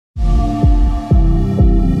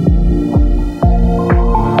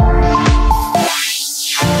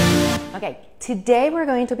Today we're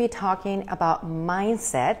going to be talking about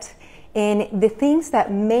mindset and the things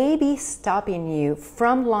that may be stopping you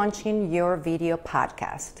from launching your video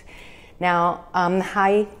podcast. Now,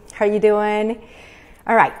 hi, how are you doing?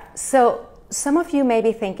 All right, so some of you may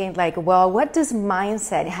be thinking like, well, what does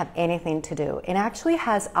mindset have anything to do? It actually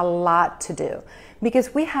has a lot to do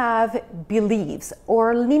because we have beliefs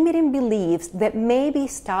or limiting beliefs that may be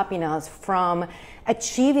stopping us from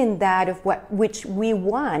achieving that of which we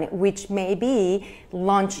want, which may be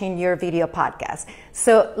launching your video podcast.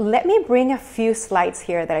 So let me bring a few slides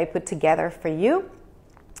here that I put together for you.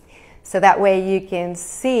 So that way you can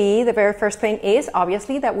see the very first thing is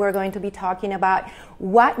obviously that we're going to be talking about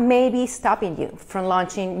what may be stopping you from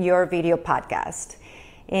launching your video podcast.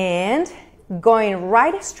 And going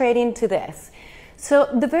right straight into this. So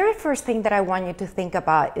the very first thing that I want you to think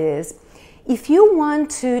about is if you want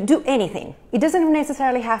to do anything, it doesn't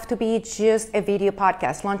necessarily have to be just a video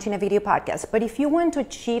podcast, launching a video podcast, but if you want to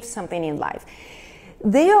achieve something in life,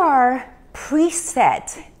 they are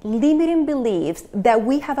preset limiting beliefs that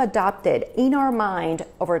we have adopted in our mind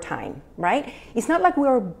over time, right? It's not like we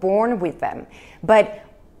were born with them, but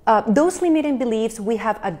those limiting beliefs, we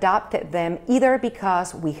have adopted them either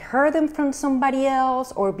because we heard them from somebody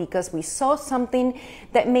else or because we saw something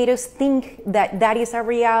that made us think that that is a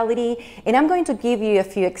reality. And I'm going to give you a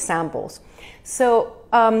few examples. So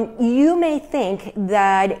you may think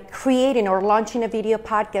that creating or launching a video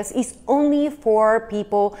podcast is only for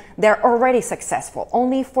people that are already successful,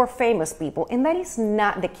 only for famous people, and that is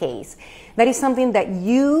not the case. That is something that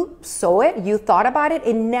you saw it, you thought about it,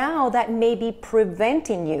 and now that may be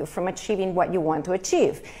preventing you from achieving what you want to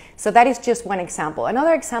achieve. So that is just one example.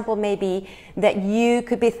 Another example may be that you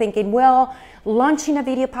could be thinking, well, launching a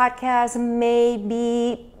video podcast may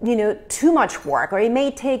be, too much work, or it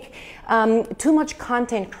may take too much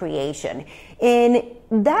content creation. And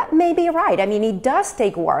that may be right. I mean, it does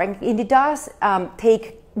take work, and it does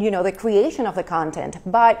take, the creation of the content,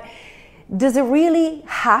 but does it really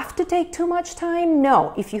have to take too much time?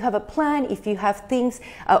 No. If you have a plan, if you have things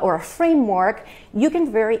or a framework, you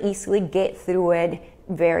can very easily get through it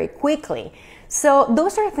very quickly. So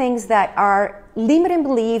those are things that are limiting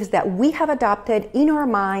beliefs that we have adopted in our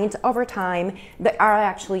minds over time that are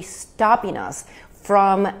actually stopping us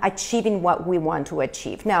from achieving what we want to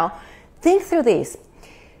achieve. Now, think through this.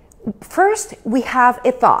 First, we have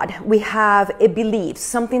a thought, we have a belief,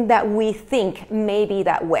 something that we think may be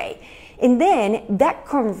that way. And then that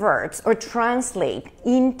converts or translates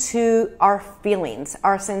into our feelings,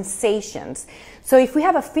 our sensations. So if we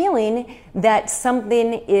have a feeling that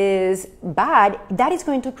something is bad, that is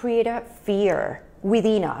going to create a fear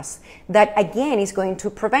within us that again is going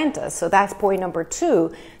to prevent us. So that's point number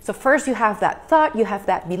 2. So first you have that thought, you have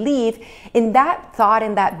that belief, and that thought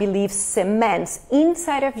and that belief cements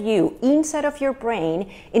inside of you, inside of your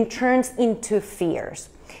brain, and turns into fears.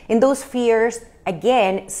 And those fears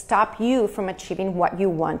again stop you from achieving what you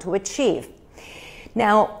want to achieve.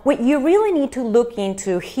 Now, what you really need to look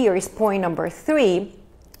into here is point number 3,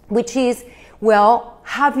 which is, well,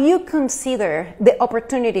 have you considered the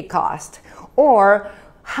opportunity cost or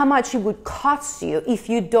how much it would cost you if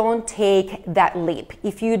you don't take that leap,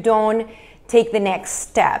 if you don't take the next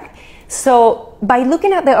step? So by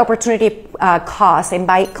looking at the opportunity cost and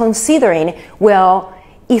by considering, well,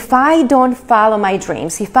 if I don't follow my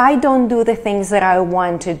dreams, if I don't do the things that I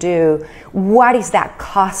want to do, what is that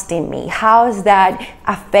costing me? How is that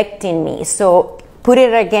affecting me? So put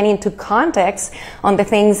it again into context on the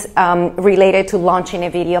things related to launching a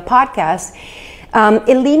video podcast. A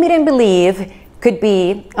limiting belief could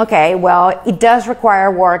be, okay, well, it does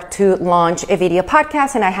require work to launch a video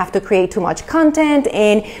podcast and I have to create too much content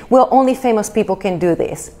and, well, only famous people can do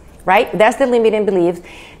this. Right? That's the limiting belief.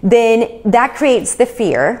 Then that creates the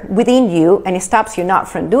fear within you and it stops you not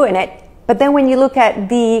from doing it. But then when you look at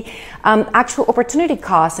the actual opportunity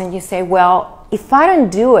cost and you say, well, if I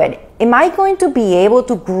don't do it, am I going to be able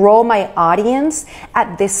to grow my audience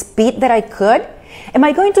at the speed that I could? Am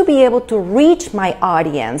I going to be able to reach my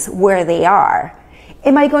audience where they are?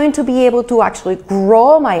 Am I going to be able to actually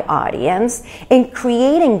grow my audience and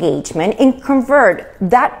create engagement and convert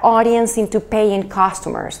that audience into paying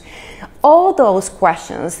customers? All those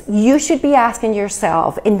questions you should be asking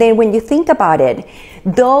yourself. And then when you think about it,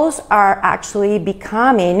 those are actually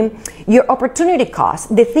becoming your opportunity costs,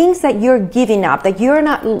 the things that you're giving up, that you're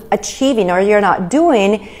not achieving or you're not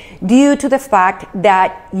doing due to the fact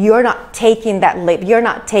that you're not taking that leap, you're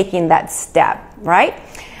not taking that step, right?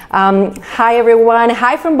 Hi everyone.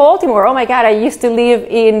 Hi from Baltimore. Oh my God, I used to live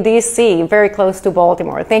in DC, very close to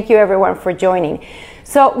Baltimore. Thank you everyone for joining.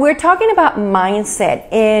 So we're talking about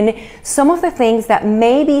mindset and some of the things that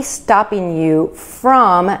may be stopping you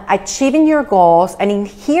from achieving your goals. And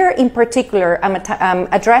here in particular, I'm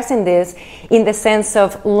addressing this in the sense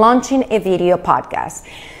of launching a video podcast.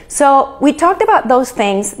 So we talked about those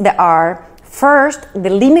things that are, first, the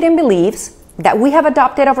limiting beliefs that we have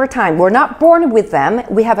adopted over time. We're not born with them.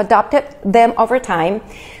 We have adopted them over time.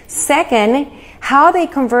 Second, how they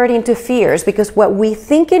convert into fears, because what we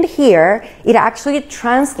think in here, it actually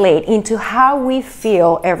translates into how we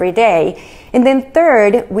feel every day. And then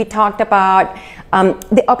third, we talked about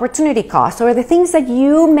the opportunity cost, or the things that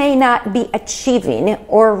you may not be achieving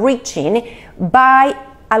or reaching by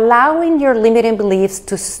allowing your limiting beliefs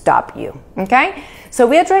to stop you. Okay? So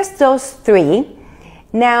we addressed those three.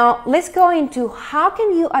 Now let's go into how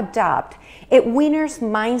can you adopt a winner's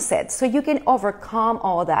mindset so you can overcome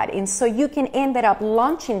all that and so you can end up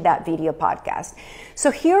launching that video podcast.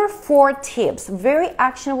 So here are 4 tips, very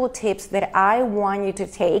actionable tips that I want you to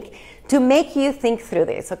take to make you think through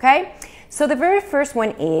this, okay? So the very first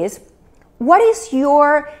one is, what is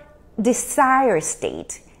your desire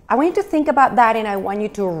state? I want you to think about that and I want you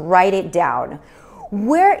to write it down.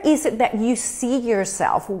 Where is it that you see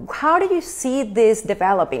yourself? How do you see this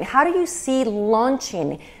developing? How do you see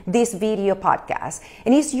launching this video podcast?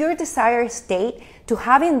 And is your desired state to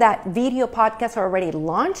having that video podcast already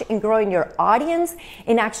launched and growing your audience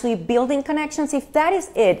and actually building connections? If that is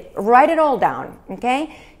it, write it all down,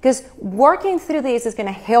 okay? Because working through this is going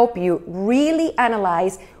to help you really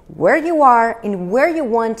analyze where you are and where you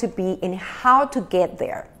want to be and how to get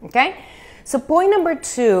there, okay? So point number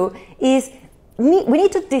 2 is we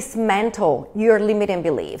need to dismantle your limiting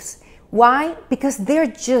beliefs. Why? Because they're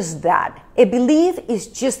just that. A belief is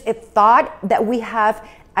just a thought that we have,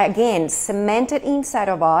 again, cemented inside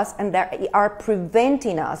of us and that are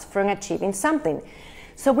preventing us from achieving something.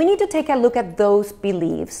 So we need to take a look at those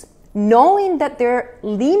beliefs, knowing that they're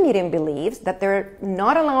limiting beliefs, that they're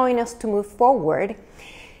not allowing us to move forward.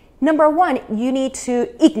 Number 1, you need to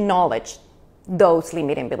acknowledge those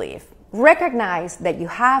limiting beliefs. Recognize that you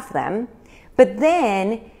have them, but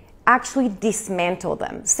then actually dismantle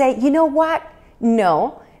them. Say, you know what?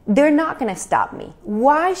 No, they're not going to stop me.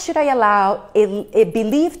 Why should I allow a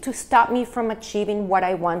belief to stop me from achieving what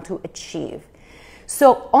I want to achieve?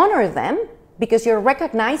 So honor them, because you're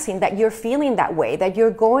recognizing that you're feeling that way, that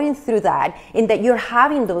you're going through that, and that you're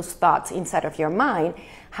having those thoughts inside of your mind.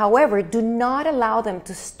 However, do not allow them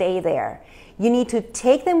to stay there. You need to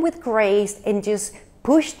take them with grace and just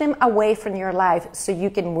push them away from your life so you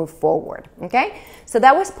can move forward, okay? So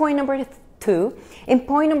that was point number 2. And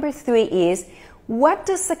point number 3 is, what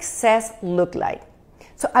does success look like?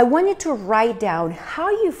 So I want you to write down how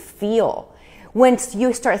you feel when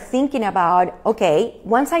you start thinking about, okay,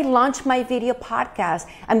 once I launch my video podcast,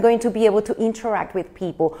 I'm going to be able to interact with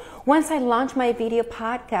people. Once I launch my video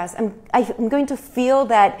podcast, I'm going to feel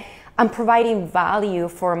that I'm providing value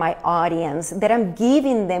for my audience, that I'm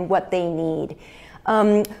giving them what they need.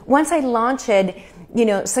 Once I launch it,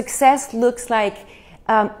 success looks like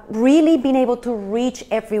really being able to reach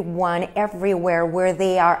everyone, everywhere where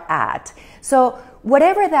they are at. So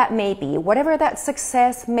whatever that may be, whatever that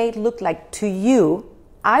success may look like to you,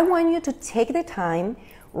 I want you to take the time,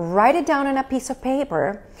 write it down on a piece of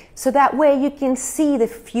paper, so that way you can see the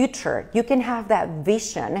future. You can have that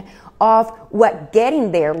vision of what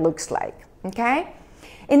getting there looks like, okay?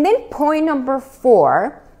 And then point number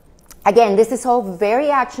 4, again, this is all very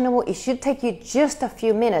actionable. It should take you just a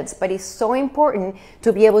few minutes, but it's so important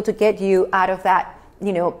to be able to get you out of that,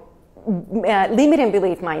 limiting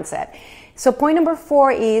belief mindset. So point number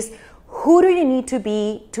 4 is, who do you need to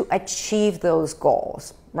be to achieve those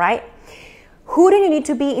goals, right? Who do you need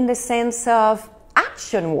to be in the sense of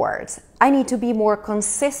action words? I need to be more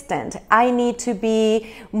consistent. I need to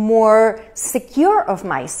be more secure of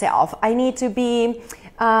myself. I need to be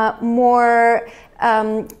more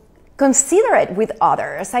considerate with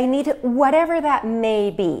others. I need whatever that may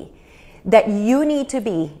be, that you need to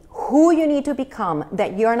be, who you need to become,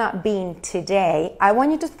 that you're not being today. I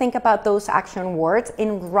want you to think about those action words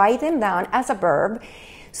and write them down as a verb,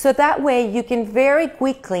 so that way you can very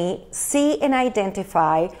quickly see and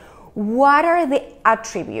identify what are the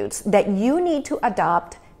attributes that you need to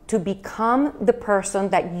adopt to become the person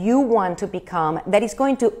that you want to become, that is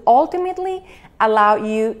going to ultimately allow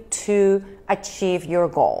you to achieve your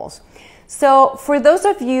goals. So for those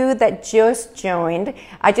of you that just joined,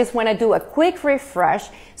 I just want to do a quick refresh.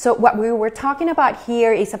 So what we were talking about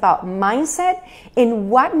here is about mindset and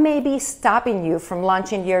what may be stopping you from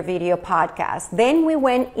launching your video podcast. Then we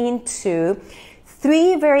went into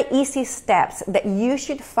 3 very easy steps that you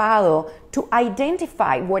should follow to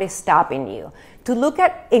identify what is stopping you. To look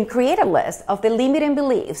at and create a list of the limiting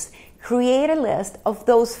beliefs. Create a list of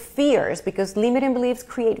those fears, because limiting beliefs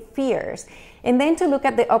create fears. And then to look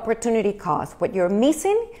at the opportunity cost, what you're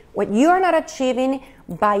missing, what you're not achieving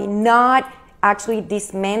by not actually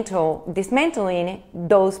dismantling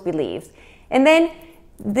those beliefs. And then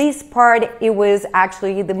this part, it was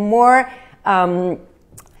actually the more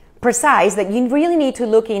precise that you really need to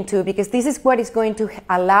look into, because this is what is going to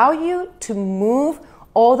allow you to move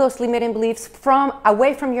all those limiting beliefs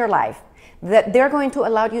away from your life, that they're going to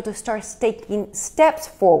allow you to start taking steps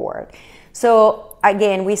forward. So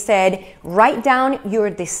again, we said write down your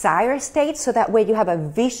desired state, so that way you have a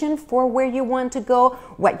vision for where you want to go,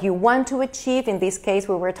 what you want to achieve. In this case,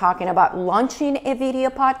 we were talking about launching a video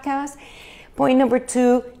podcast. Point number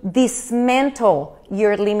 2, dismantle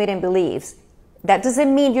your limiting beliefs. That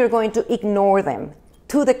doesn't mean you're going to ignore them.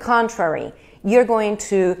 To the contrary, you're going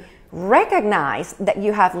to recognize that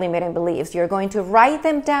you have limiting beliefs. You're going to write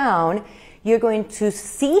them down. You're going to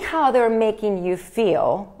see how they're making you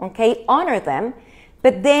feel, okay? Honor them,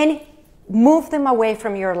 but then move them away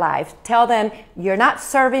from your life. Tell them, you're not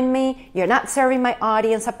serving me, you're not serving my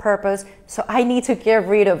audience a purpose, so I need to get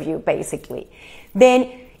rid of you, basically.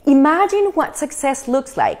 Then imagine what success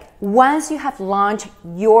looks like once you have launched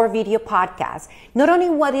your video podcast. Not only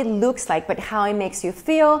what it looks like, but how it makes you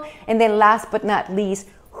feel. And then last but not least,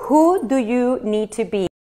 who do you need to be?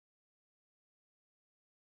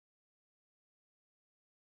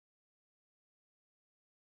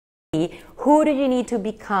 Who do you need to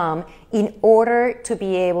become in order to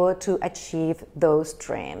be able to achieve those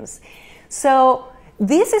dreams? So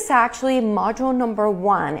this is actually module number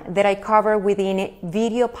 1 that I cover within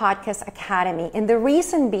Video Podcast Academy. And the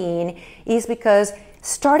reason being is because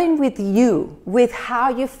starting with you, with how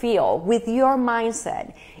you feel, with your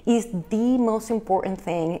mindset, is the most important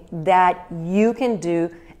thing that you can do,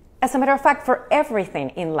 as a matter of fact, for everything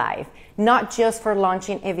in life, not just for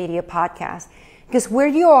launching a video podcast. Because where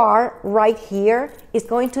you are right here is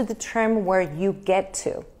going to determine where you get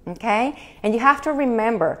to, okay? And you have to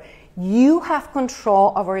remember, you have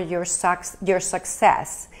control over your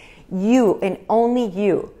success. You and only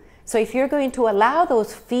you. So if you're going to allow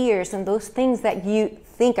those fears and those things that you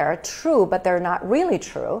think are true, but they're not really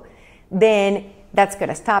true, then that's going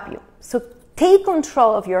to stop you. So take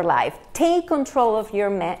control of your life. Take control of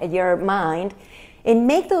your mind, and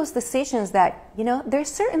make those decisions that,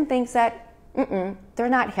 there's certain things that they're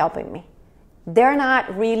not helping me. They're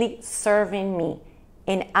not really serving me.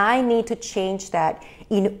 And I need to change that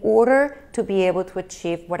in order to be able to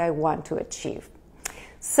achieve what I want to achieve.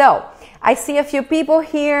 So I see a few people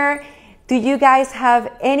here. Do you guys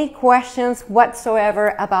have any questions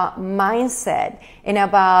whatsoever about mindset and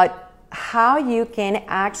about how you can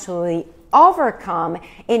actually overcome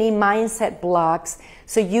any mindset blocks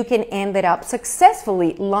so you can end up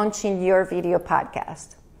successfully launching your video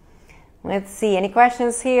podcast? Let's see, any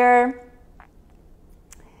questions here?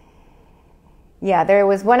 Yeah, there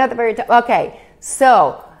was one at the very top. Okay,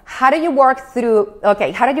 so how do you work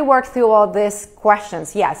through all these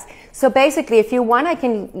questions? Yes, so basically, if you want, I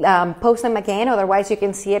can post them again, otherwise you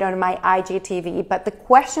can see it on my IGTV, but the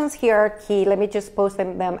questions here are key. Let me just post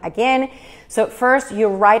them again. So first, you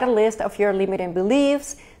write a list of your limiting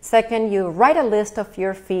beliefs. Second, you write a list of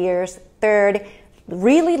your fears. Third,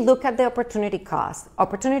 really look at the opportunity cost.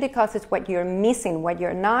 Opportunity cost is what you're missing, what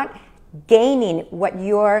you're not gaining, what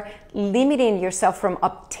you're limiting yourself from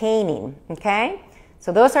obtaining, okay?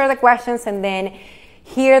 So those are the questions. And then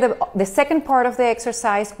here, the second part of the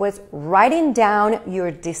exercise was writing down your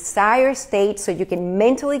desired state so you can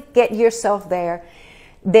mentally get yourself there.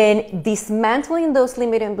 Then dismantling those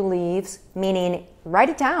limiting beliefs, meaning write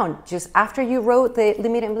it down. Just after you wrote the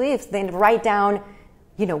limiting beliefs, then write down,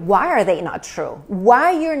 why are they not true?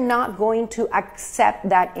 Why you're not going to accept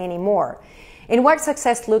that anymore? And what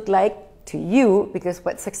success looked like to you, because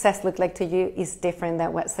what success looked like to you is different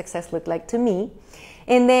than what success looked like to me.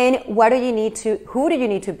 And then who do you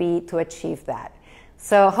need to be to achieve that?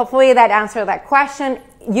 So hopefully that answered that question.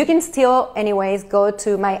 You can still, anyways, go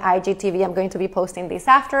to my IGTV. I'm going to be posting this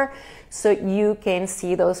after, so you can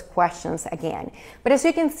see those questions again. But as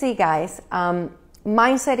you can see, guys,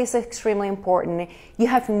 mindset is extremely important. You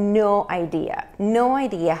have no idea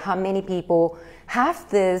how many people have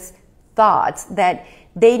this thoughts that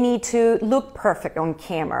they need to look perfect on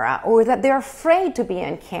camera, or that they're afraid to be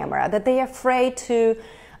on camera, that they're afraid to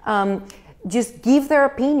just give their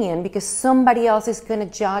opinion because somebody else is going to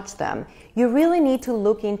judge them. You really need to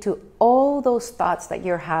look into all those thoughts that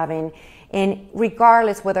you're having, and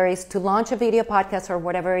regardless whether it's to launch a video podcast or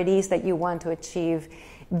whatever it is that you want to achieve,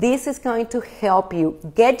 this is going to help you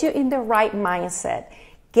get you in the right mindset,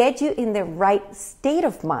 get you in the right state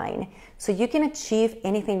of mind so you can achieve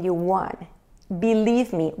anything you want.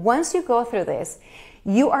 Believe me, once you go through this,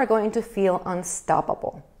 you are going to feel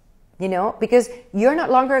unstoppable. Because you're no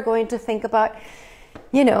longer going to think about,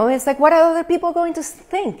 it's like, what are other people going to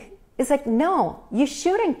think? It's like, no, you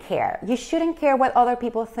shouldn't care. You shouldn't care what other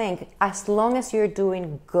people think as long as you're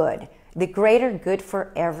doing good, the greater good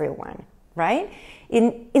for everyone, right?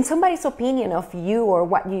 In somebody's opinion of you or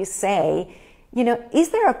what you say, is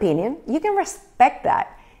their opinion. You can respect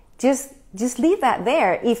that. Just leave that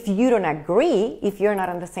there. If you don't agree, if you're not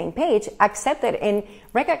on the same page, accept it and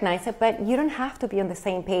recognize it, but you don't have to be on the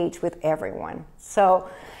same page with everyone. So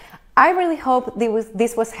I really hope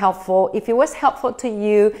this was helpful. If it was helpful to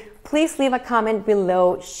you, please leave a comment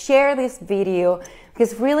below, share this video,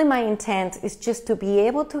 because really my intent is just to be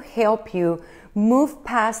able to help you move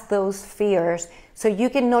past those fears so you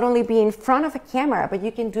can not only be in front of a camera, but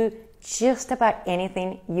you can do just about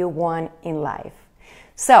anything you want in life.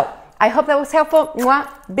 So I hope that was helpful. Mwah,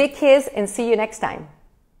 big kiss, and see you next time.